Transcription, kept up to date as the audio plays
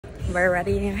we're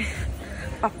ready.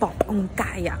 Papop ang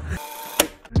kaya.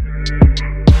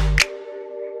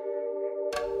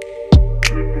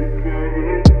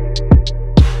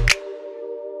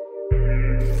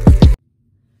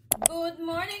 Good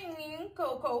morning,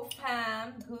 Coco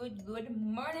fam. Good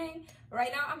morning.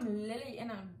 Right now I'm literally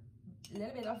in a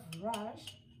little bit of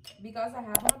rush because I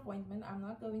have an appointment. I'm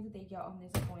not going to take you on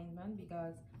this appointment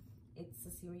because it's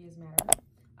a serious matter.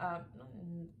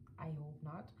 I hope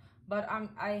not. But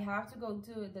I have to go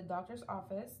to the doctor's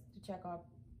office to check up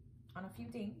on a few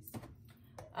things.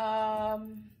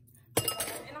 I'm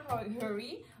in a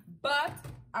hurry, but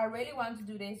I really want to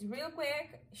do this real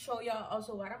quick. Show you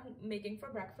also what I'm making for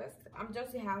breakfast. I'm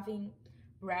just having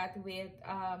bread with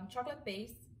chocolate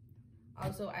paste.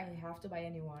 Also, I have to buy a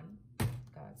new one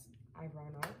because I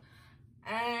run out.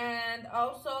 And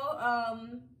also,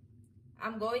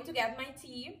 I'm going to get my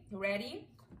tea ready.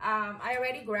 I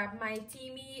already grabbed my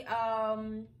TEAMI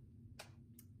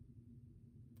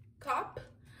cup,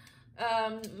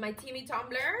 my TEAMI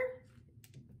tumbler.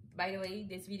 By the way,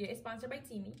 this video is sponsored by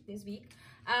TEAMI this week.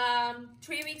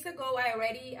 3 weeks ago, I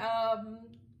already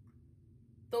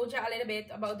told you a little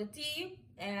bit about the tea,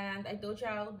 and I told you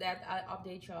that I'll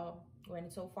update you when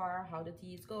it's so far, how the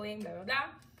tea is going, blah blah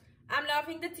blah. I'm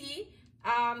loving the tea.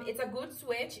 It's a good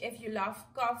switch if you love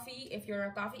coffee, if you're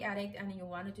a coffee addict and you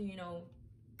wanted to, you know,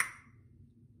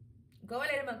 go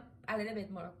a little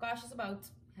bit more cautious about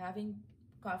having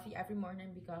coffee every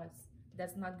morning because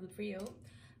that's not good for you.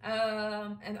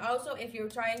 And also, if you're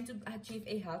trying to achieve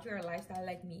a healthier lifestyle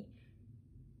like me,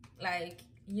 like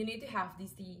you need to have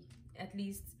this tea at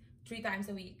least 3 times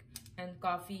a week and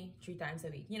coffee 3 times a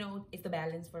week. You know, it's the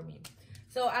balance for me.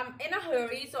 So I'm in a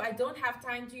hurry, so I don't have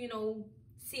time to, you know,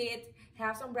 sit,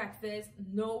 have some breakfast.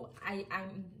 No, I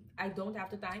don't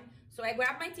have the time. So I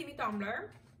grabbed my TEAMI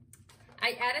tumbler.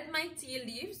 I added my tea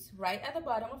leaves right at the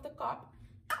bottom of the cup.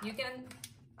 You can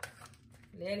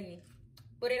literally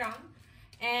put it on.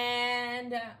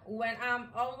 And when I'm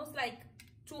almost like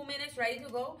 2 minutes ready to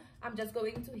go, I'm just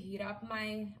going to heat up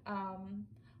my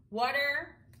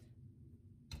water,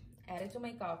 add it to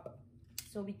my cup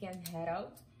so we can head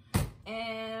out.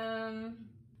 And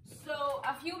so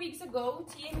a few weeks ago,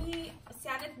 TEAMI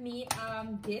sent me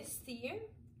this tea,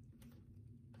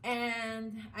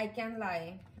 and I can't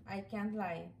lie. I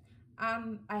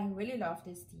really love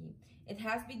this tea. It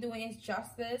has been doing its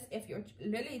justice. If you're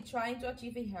really trying to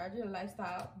achieve a healthier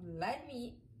lifestyle like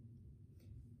me,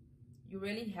 you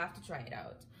really have to try it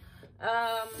out.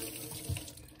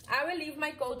 I will leave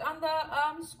my code on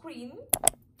the screen,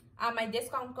 my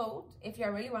discount code, if you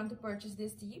really want to purchase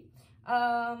this tea.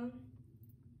 To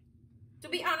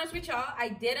be honest with y'all, I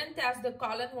didn't test the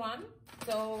𝙤𝙾 one,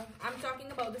 so I'm talking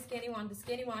about the skinny one. The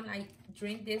skinny one, I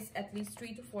drink this at least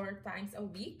 3 to 4 times a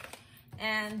week,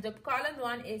 and the 𝙤𝙾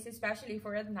one is especially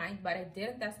for at night, but I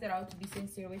didn't test it out, to be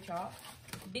sincere with y'all,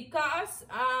 because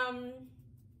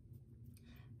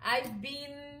I've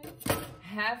been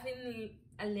having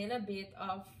a little bit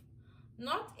of,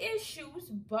 not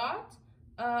issues, but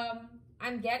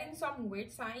I'm getting some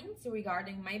weird signs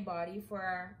regarding my body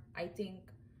for, I think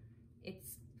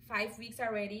it's 5 weeks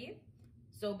already.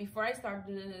 So before I start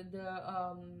the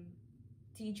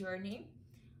tea journey,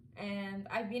 and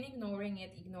I've been ignoring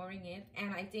it,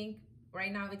 and I think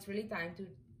right now it's really time to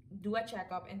do a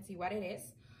checkup and see what it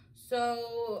is.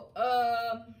 So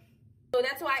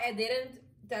that's why I didn't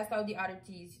test out the other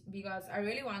teas, because I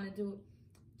really wanted to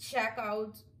check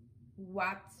out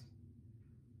what,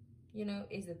 you know,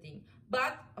 is the thing.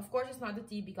 But of course it's not the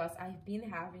tea, because I've been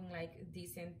having like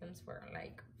these symptoms for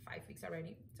like 5 weeks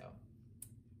already. So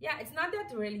yeah, it's not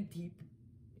that really deep.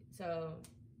 So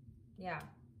yeah,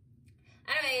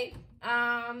 anyway,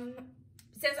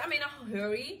 since I'm in a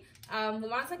hurry,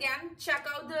 once again, check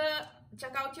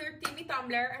out your TEAMI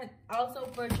tumbler, and also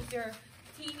purchase your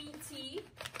TEAMI tea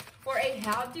for a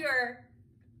healthier,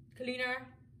 cleaner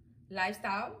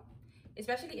lifestyle,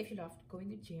 especially if you love going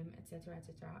to the gym, etc,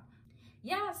 etc.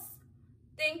 Yes,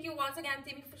 thank you once again,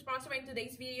 TEAMI, for sponsoring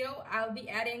today's video. I'll be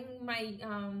adding my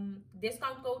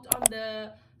discount code on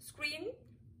the screen,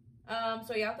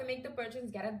 so y'all can make the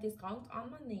purchase, get a discount on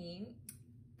my name,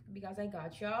 because I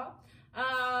got y'all.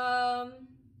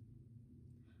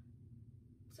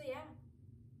 So yeah.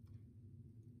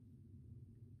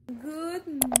 Good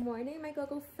morning, my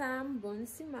Coco fam. Bon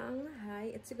simang.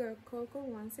 Hi, it's your girl Coco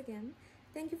once again.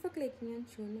 Thank you for clicking and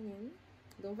tuning in.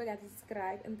 Don't forget to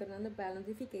subscribe and turn on the bell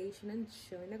notification and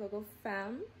join the Coco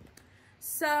fam.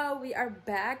 So we are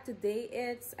back.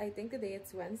 I think today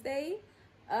it's Wednesday.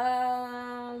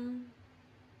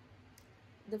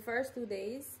 The first 2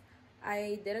 days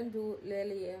I didn't do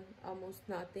really almost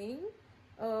nothing.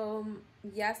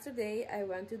 Yesterday I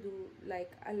went to do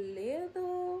like a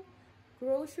little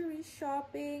grocery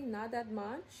shopping, not that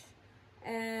much.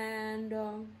 And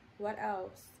what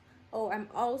else? Oh, I'm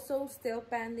also still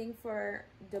pending for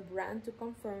the brand to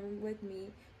confirm with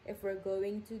me if we're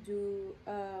going to do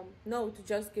no, to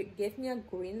just give me a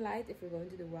green light if we're going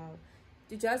to do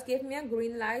to just give me a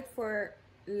green light for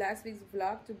last week's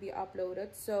vlog to be uploaded.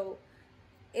 So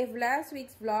if last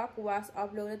week's vlog was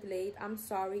uploaded late, I'm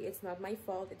sorry, it's not my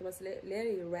fault. It was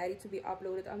literally ready to be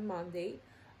uploaded on Monday,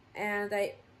 and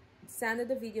I sent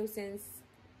the video since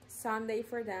Sunday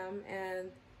for them,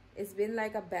 and it's been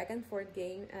like a back and forth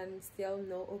game, and still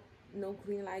no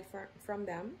green light from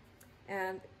them,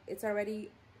 and it's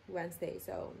already Wednesday.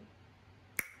 So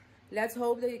let's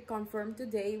hope they confirm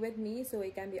today with me so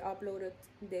it can be uploaded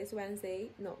this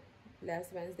Wednesday, no,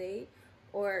 last Wednesday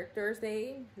or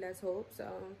Thursday. Let's hope. So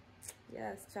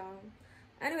yes, ciao.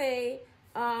 Anyway,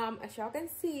 as y'all can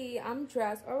see, I'm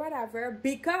dressed or whatever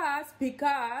because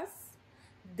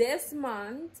this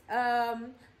month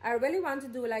I really want to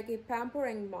do like a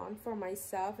pampering month for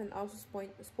myself, and also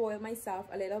spoil myself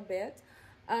a little bit,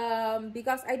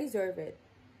 because I deserve it,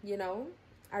 you know.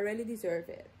 I really deserve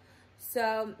it.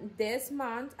 So this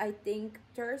month, I think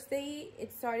Thursday,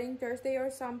 it's starting Thursday or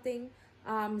something,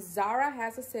 Zara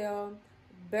has a sale,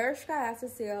 Bershka has a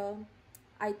sale,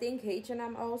 I think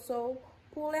H&M also,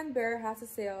 Pull&Bear has a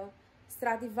sale,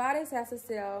 Stradivarius has a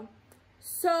sale.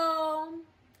 So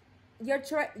your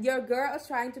girl is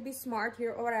trying to be smart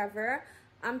here or whatever.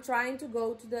 I'm trying to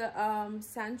go to the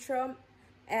Centrum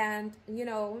and, you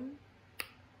know,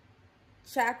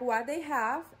 check what they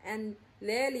have, and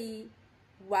literally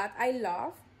what I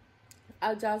love,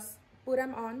 I'll just put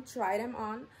them on, try them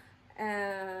on,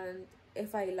 and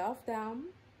if I love them,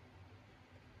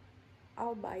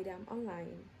 I'll buy them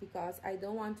online, because I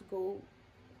don't want to go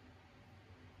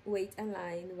wait in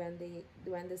line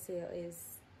when the sale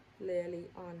is literally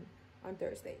on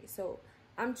Thursday. So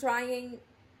I'm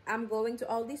going to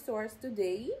all these stores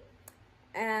today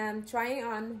and trying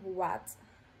on what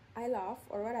I love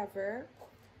or whatever,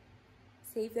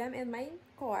 save them in my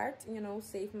cart, you know,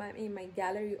 save in my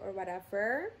gallery or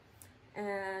whatever,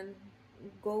 and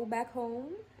go back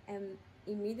home, and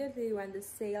immediately when the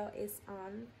sale is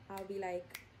on, I'll be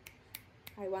like,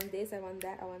 I want this, I want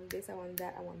that, I want this, I want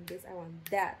that, I want this, I want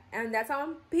that, and that's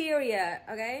on period.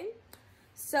 Okay,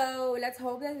 so let's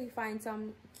hope that we find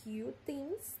some cute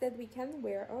things that we can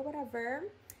wear or whatever.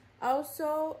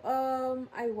 Also,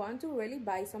 I want to really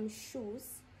buy some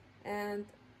shoes, and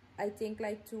I think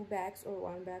like 2 bags or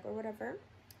 1 bag or whatever,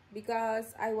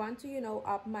 because I want to, you know,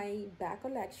 up my bag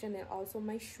collection and also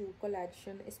my shoe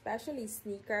collection, especially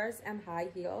sneakers and high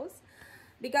heels,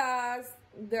 because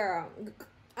girl,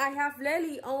 I have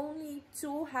literally only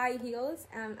 2 high heels,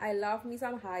 and I love me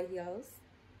some high heels.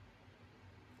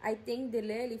 I think they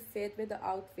literally fit with the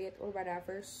outfit or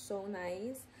whatever, so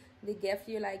nice. They give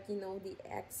you like, you know, the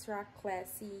extra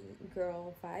classy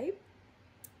girl vibe,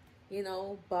 you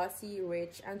know, bossy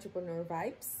rich entrepreneur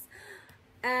vibes.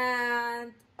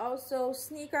 And also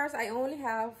sneakers, I only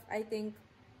have, I think,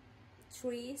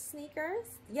 3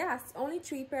 sneakers. Yes, only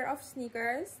 3 pair of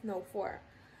sneakers, no 4,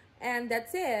 and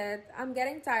that's it. I'm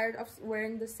getting tired of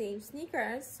wearing the same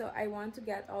sneakers, so I want to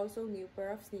get also new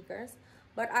pair of sneakers,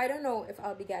 but I don't know if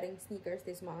I'll be getting sneakers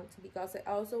this month, because I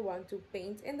also want to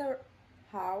paint in the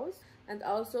house and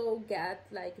also get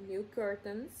like new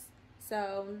curtains.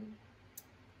 So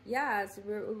yes,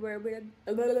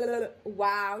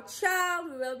 wow,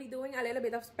 child, we will be doing a little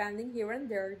bit of spending here and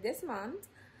there this month.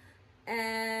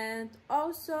 And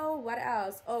also, what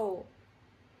else? Oh,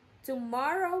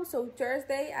 tomorrow, so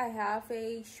Thursday, I have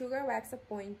a sugar wax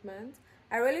appointment.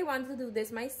 I really want to do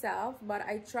this myself, but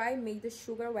I tried make the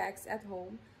sugar wax at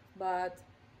home, but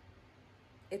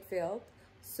it failed.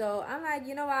 So I'm like,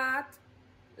 you know what,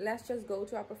 let's just go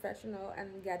to a professional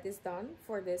and get this done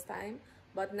for this time.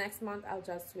 But next month, I'll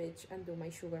just switch and do my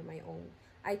sugar my own.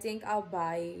 I think I'll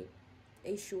buy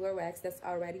a sugar wax that's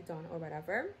already done or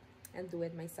whatever and do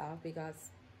it myself,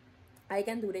 because I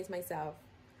can do this myself.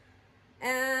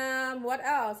 And what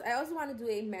else? I also want to do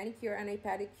a manicure and a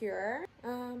pedicure.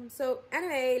 So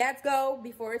anyway, let's go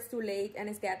before it's too late and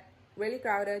it's get really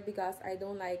crowded, because I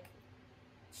don't like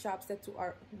shops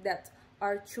that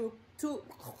are too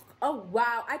oh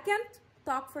wow, I can't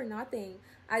talk for nothing.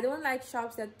 I don't like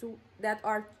shops that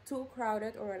are too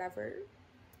crowded or whatever.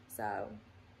 So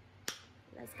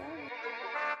let's go.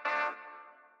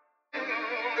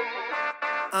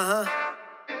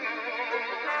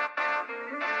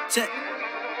 Check.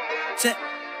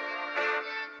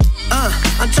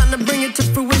 I'm tryna trying to bring it to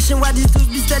fruition. Why these dudes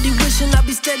be steady wishing? I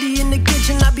be steady in the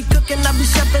kitchen, I be cooking, I be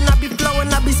chefing, I be flowing,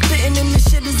 I be spitting, and this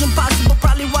shit is impossible.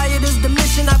 Probably why it is the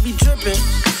mission. I be tripping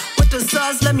with the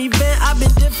sauce, let me vent. I've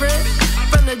been different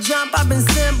from the jump. I've been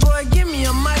sent, boy, give me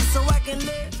a mic so I can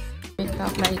live. Picked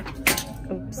up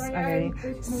like, oops, okay,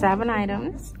 7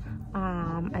 items.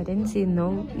 I didn't see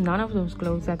none of those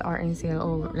clothes that are in sale,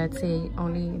 or let's say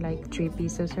only like 3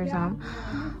 pieces or some,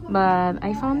 but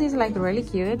I found these like really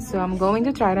cute, so I'm going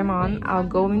to try them on. I'm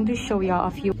going to show y'all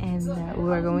a few, and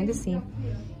we're going to see.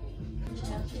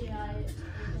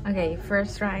 Okay,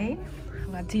 first try.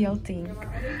 What do y'all think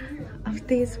of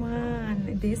this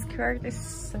one? This skirt is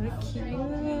so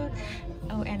cute.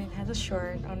 Oh, and it has a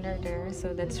short under there,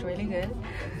 so that's really good.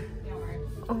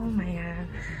 Oh my god,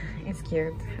 it's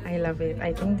cute. I love it.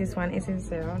 I think this one is in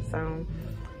sale, so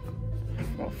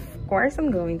of course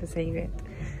I'm going to save it.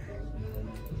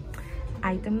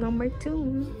 Item number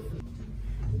 2.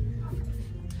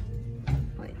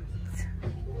 Wait,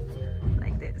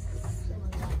 like this.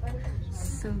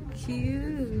 So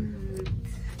cute.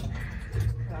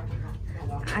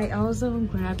 I also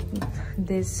grabbed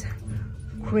this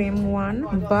cream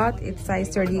one, but it's size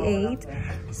 38,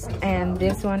 and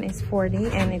this one is 40,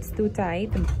 and it's too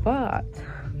tight, but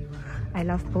I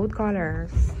love both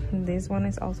colors. This one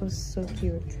is also so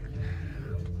cute.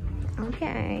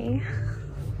 Okay,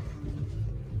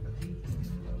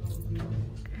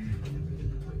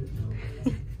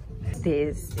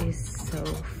 this is so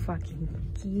fucking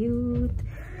cute.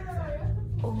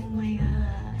 Oh my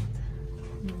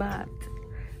god, but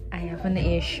I have an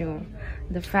issue.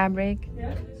 The fabric,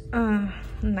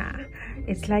 nah,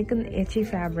 it's like an itchy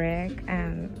fabric,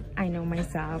 and I know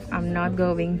myself, I'm not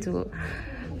going to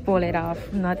pull it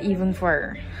off, not even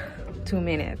for 2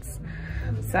 minutes.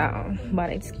 So, but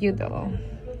it's cute though.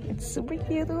 It's super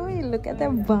cute. Oh, look at the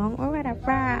bum or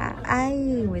whatever.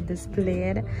 With the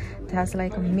split, it has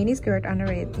like a mini skirt under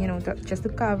it, you know, just to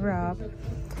cover up.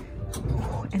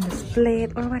 And the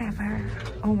split or whatever.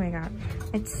 Oh my god,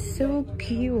 it's so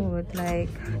cute. Like,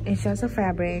 it's just a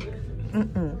fabric.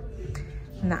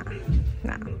 Nah,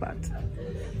 but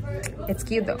it's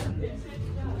cute though.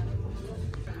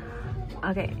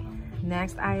 Okay,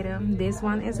 next item. This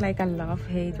one is like a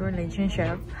love-hate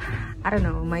relationship. I don't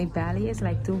know, my belly is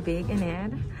like too big in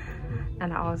it,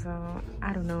 and also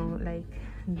I don't know, like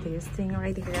this thing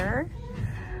right here,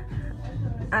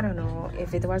 I don't know,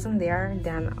 if it wasn't there,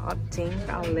 then I think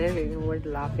I literally would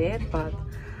love it, but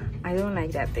I don't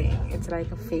like that thing. It's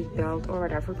like a fake belt or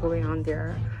whatever going on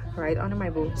there, right under my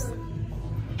boobs.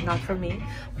 Not for me,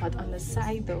 but on the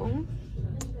side though,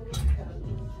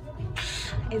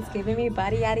 it's giving me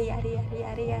body yaddy yaddy yaddy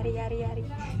yaddy yaddy yaddy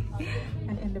yaddy.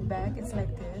 And in the back, it's like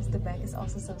this. The back is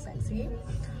also so sexy,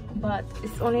 but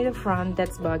it's only the front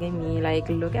that's bugging me. Like,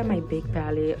 look at my big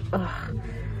belly. Ugh,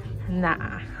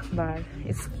 nah. But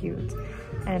it's cute,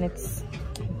 and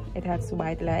it has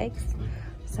white legs,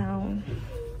 so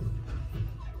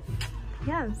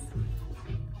yes,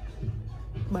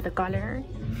 but the color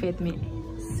fit me.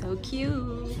 So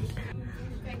cute.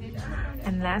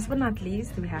 And last but not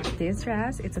least, we have this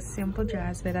dress. It's a simple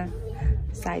dress with a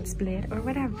side split or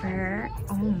whatever.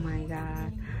 Oh my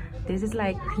god, this is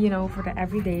like, you know, for the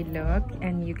everyday look,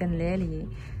 and you can literally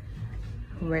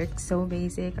work so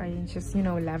basic, or you just, you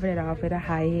know, level it up with a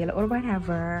high heel or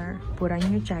whatever, put on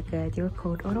your jacket, your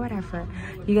coat or whatever.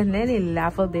 You can literally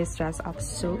level this dress up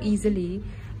so easily.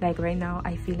 Like right now,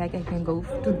 I feel like I can go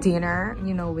to dinner,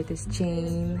 you know, with this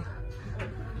chain.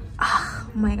 Oh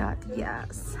my god,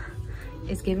 yes,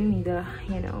 it's giving me the,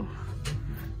 you know,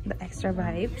 the extra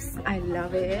vibes. I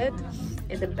love it.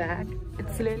 In the back,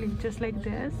 it's literally just like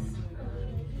this,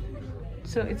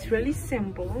 so it's really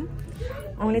simple.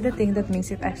 Only the thing that makes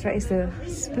it extra is the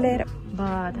split,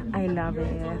 but I love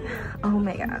it. Oh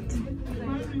my god,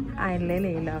 I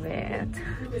really love it.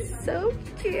 So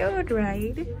cute,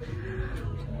 right?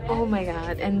 Oh my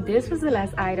god. And this was the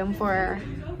last item we're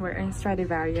in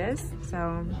Stradivarius,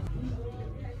 so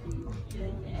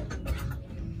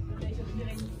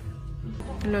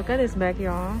look at this bag,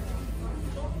 y'all.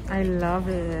 I love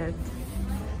it.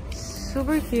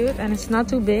 Super cute, and it's not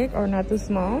too big or not too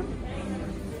small.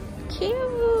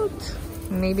 Cute.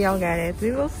 Maybe I'll get it.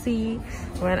 We will see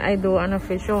when I do an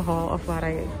official haul of what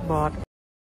I bought.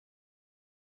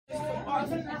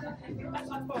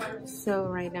 So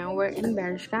right now we're in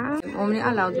Bershka. I'm only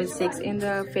allowed with 6 in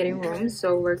the fitting room,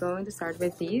 so we're going to start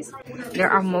with these. There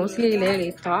are mostly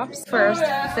literally tops. First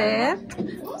fit,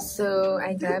 so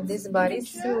I grabbed this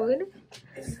bodysuit.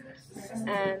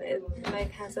 and it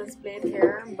like has a split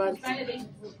here, but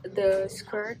the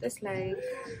skirt is like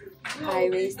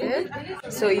high-waisted,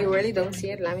 so you really don't see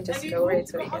it. Let me just lower it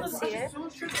so you can see it. So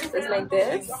it's like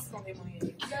this,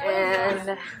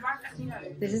 and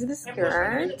this is the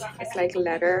skirt. It's like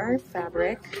leather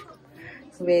fabric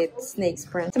with snake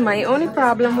print. My only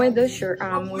problem with the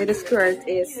skirt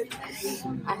is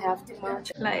I have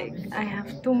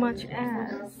too much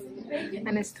ass,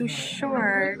 and it's too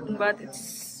short, but it's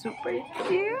super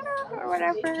cute or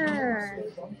whatever.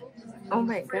 Oh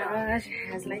my gosh,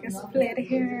 it has like a split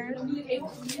here.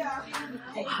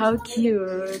 How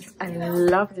cute. I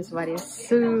love this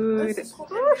bodysuit.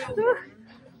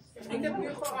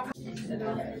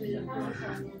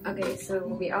 Okay, so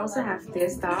we also have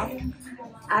this top.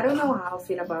 I don't know how I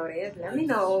feel about it. Let me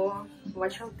know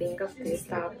what y'all think of this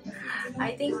top.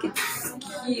 I think it's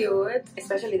cute,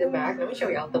 especially the back. Let me show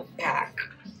y'all the back.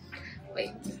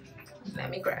 Wait, let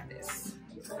me grab this.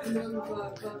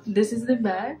 This is the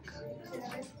back.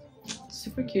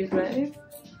 Super cute, right?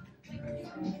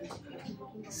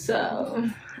 So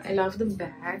I love the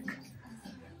back.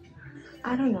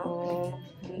 I don't know,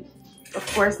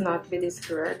 of course not with this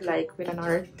skirt, like with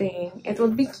another thing. It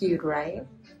would be cute, right?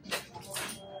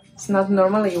 It's not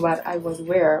normally what I would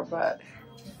wear, but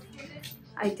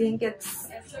I think it's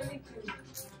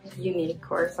unique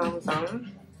or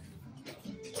something.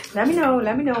 Let me know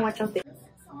what y'all think.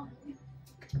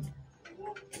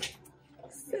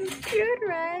 So cute,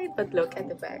 right? But look at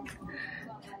the back.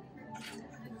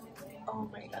 Oh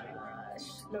my gosh,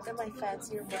 look at my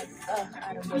fancier butt.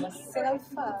 I don't give a single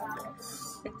fuck.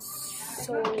 It's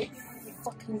so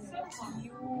fucking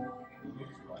cute.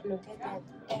 Look at that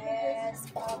ass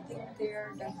popping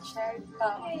there, the cherry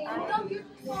pop.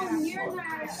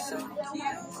 So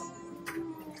cute.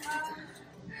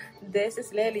 This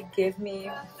is literally give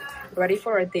me ready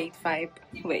for a date vibe.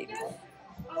 Wait.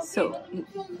 So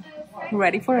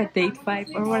ready for a date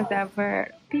vibe or whatever.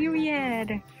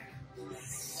 Period.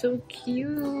 So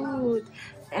cute,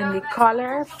 and the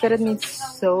color fitted me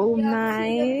so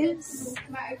nice.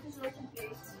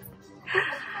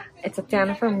 It's a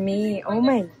 10 for me. Oh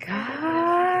my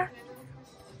god,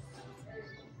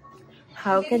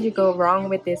 how can you go wrong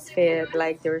with this fit?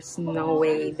 Like, there's no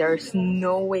way.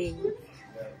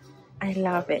 I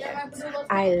love it.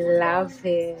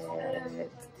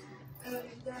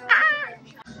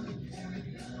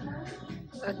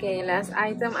 Okay, last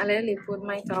item. I literally put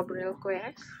my top real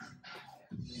quick.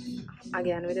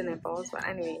 Again with the nipples, but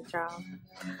anyway, child.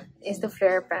 It's the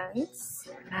flare pants.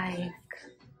 Like,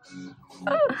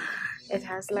 it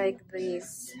has like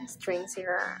these strings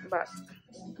here, but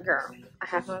girl, I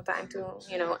have no time to,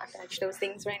 attach those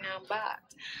things right now. But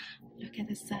look at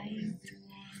the side.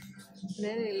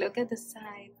 Literally, look at the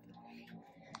side.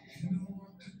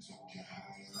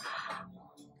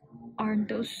 Aren't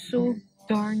those so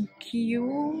darn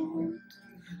cute?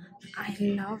 I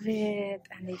love it,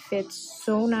 and they fit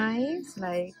so nice.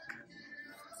 Like,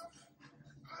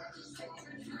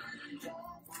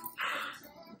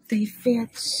 they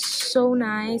fit so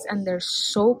nice and they're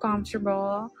so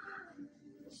comfortable.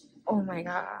 Oh my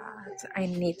god, I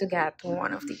need to get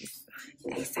one of these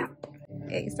ASAP.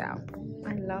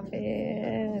 I love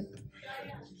it.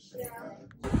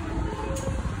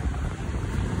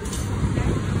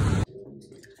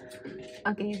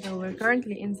 Okay, so we're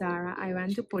currently in Zara. I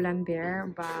went to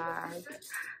Pull&Bear, but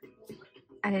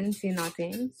I didn't see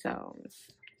nothing. So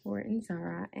we're in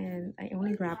Zara, and I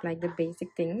only grabbed like the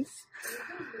basic things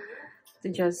to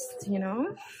just,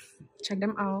 check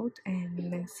them out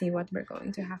and see what we're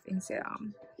going to have in sale.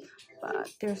 But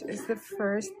this is the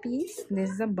first piece. This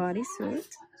is a bodysuit,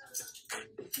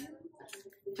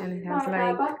 and it has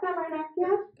like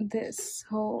this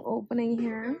whole opening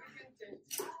here.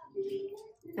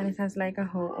 And it has like a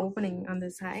whole opening on the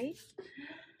side.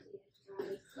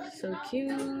 So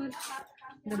cute.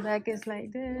 The back is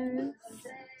like this,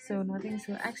 so nothing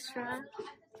so extra.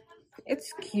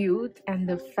 It's cute, and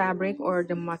the fabric or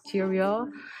the material,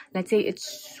 let's say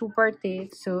it's super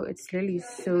thick, so it's really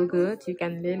so good. You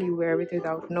can really wear it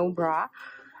without no bra.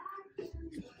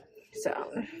 So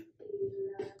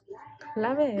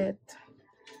love it.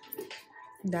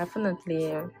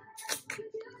 Definitely.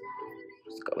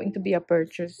 Going to be a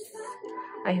purchase.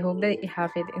 I hope that you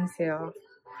have it in sale.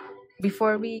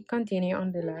 Before we continue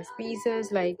on the last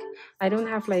pieces, like, I don't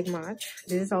have like much.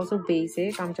 This is also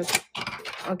basic. I'm just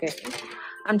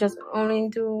only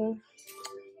to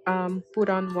put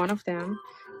on one of them,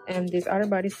 and this other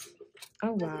bodies.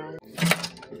 Oh wow.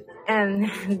 And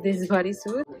this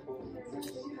bodysuit.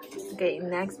 Okay,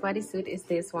 next bodysuit is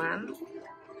this one.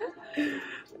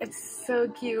 It's so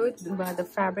cute, but the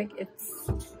fabric, it's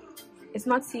It's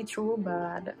not see-through,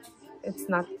 but it's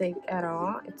not thick at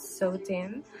all. It's so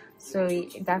thin. So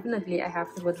definitely I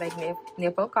have to put like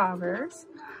nipple covers.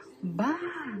 But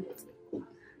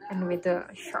and with the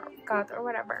sharp cut or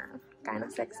whatever, kind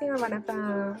of sexy or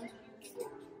whatever.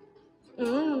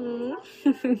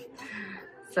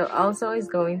 So also it's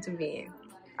going to be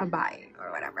a buy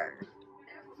or whatever.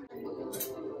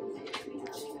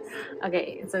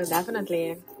 Okay, so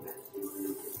definitely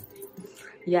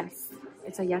yes,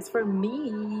 it's a yes for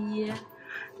me.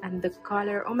 And the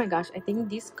color, oh my gosh, I think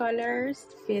these colors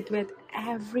fit with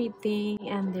everything,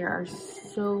 and they are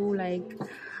so like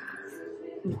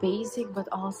basic but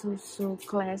also so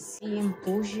classy and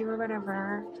bougie or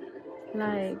whatever.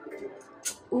 Like,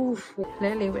 oof,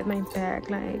 clearly with my bag,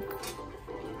 like,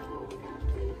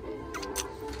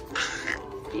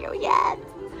 period.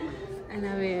 I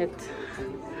love it.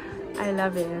 I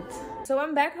love it. So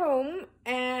I'm back home,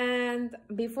 and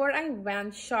before I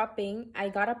went shopping, I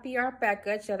got a PR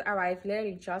package that arrived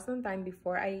literally just on time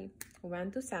before I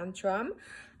went to Centrum.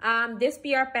 This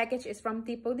PR package is from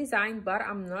Tipo Design, but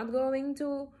I'm not going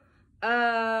to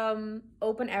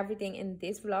open everything in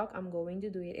this vlog. I'm going to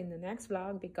do it in the next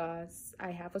vlog because I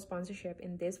have a sponsorship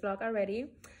in this vlog already,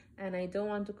 and I don't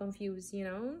want to confuse, you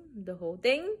know, the whole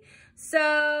thing.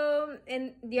 So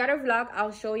in the other vlog,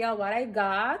 I'll show y'all what I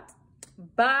got,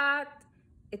 but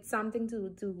it's something to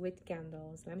do with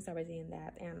candles. Let me start by saying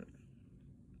that. And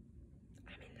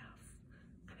I'm in love.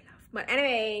 But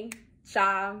anyway,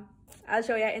 ciao. I'll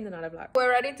show you in another vlog. We're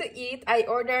ready to eat. I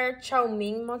ordered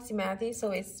𝘾𝙊𝘾𝙊𝙾𝙊,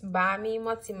 so it's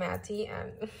𝑘𝙊𝙊𝘾𝙊𝙾𝙊,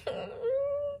 and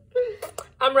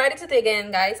I'm ready to dig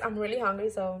in, guys. I'm really hungry,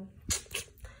 so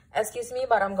excuse me,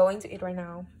 but I'm going to eat right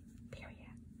now.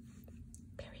 Period.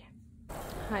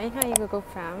 Hi, Coco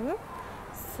fam.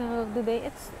 So today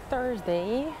it's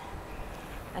Thursday.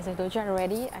 As I told you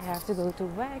already, I have to go to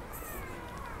wax.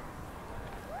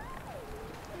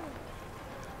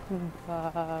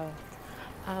 But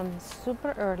I'm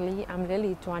super early. I'm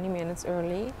literally 20 minutes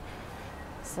early.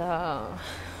 So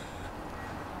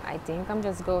I think I'm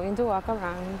just going to walk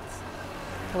around,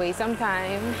 wait some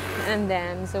time, and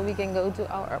then so we can go to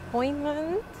our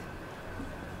appointment.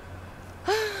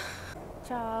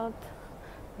 Child,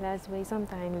 let's wait some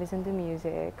time, listen to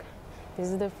music. This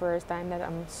is the first time that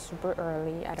I'm super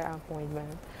early at an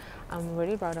appointment. I'm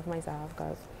really proud of myself,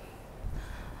 guys.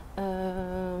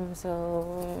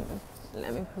 So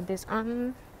let me put this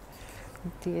on.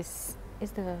 This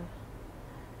is the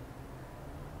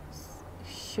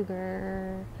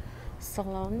sugar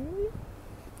salon.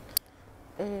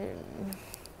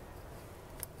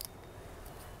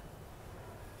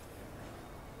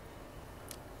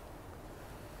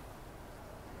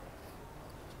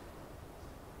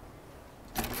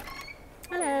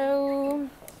 Hello.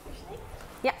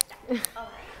 Yeah.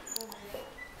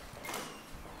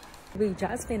 We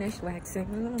just finished waxing.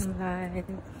 Like,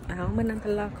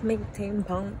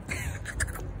 𝙬𝙤𝙬𝙗𝙬𝙬𝙐.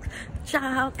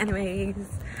 Ciao. Anyways,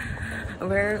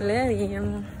 we're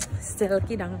literally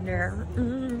silky down there.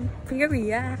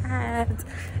 Period.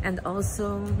 And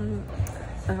also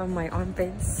my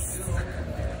armpits.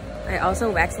 I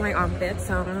also waxed my armpits,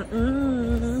 so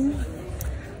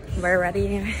we're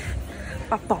ready.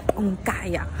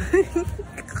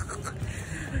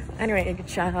 Anyway,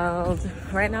 child,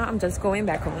 right now I'm just going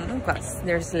back home because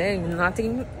there's literally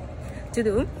nothing to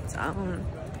do. So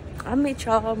I'll meet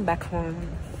y'all back home.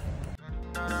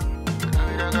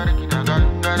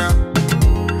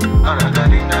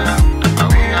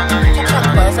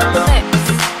 Cococurls in the mix.